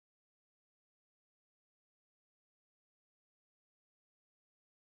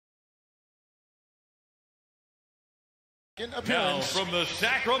Now from the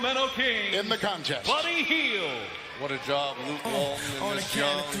Sacramento Kings, in the contest, Buddy Hield. What a job Luke Walton and this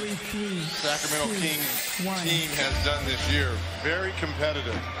young Sacramento Kings team has done this year. Very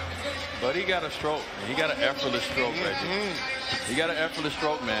competitive. But he got a stroke. He got an effortless stroke, Reggie. He got an effortless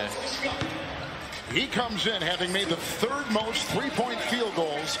stroke, man. He comes in having made the third most three-point field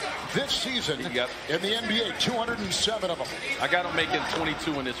goals this season in the NBA, 207 of them. I got him making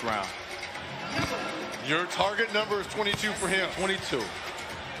 22 in this round. Your target number is 22 for him. 22. Well,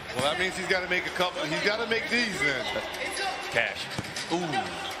 that means he's got to make a couple. He's got to make these then. Cash. Ooh,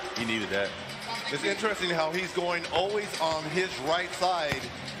 he needed that. It's interesting how he's going always on his right side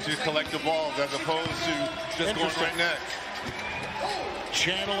to collect the balls as opposed to just going right next.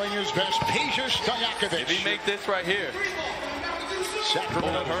 Channeling his best, Peja Stojakovic. If he make this right here.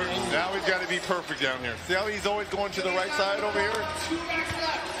 Sacramento hurts. Now he's got to be perfect down here. See how he's always going to the right side over here?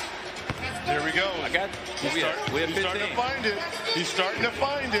 There we go. I got he's starting to find it. He's starting to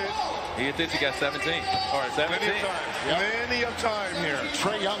find it. He hit this, he got 17. All right, 17. Plenty of time. Plenty of time here.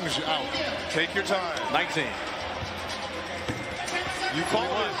 Trae Young's out. Take your time. 19. You call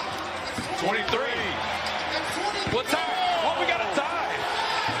it. 23. What time?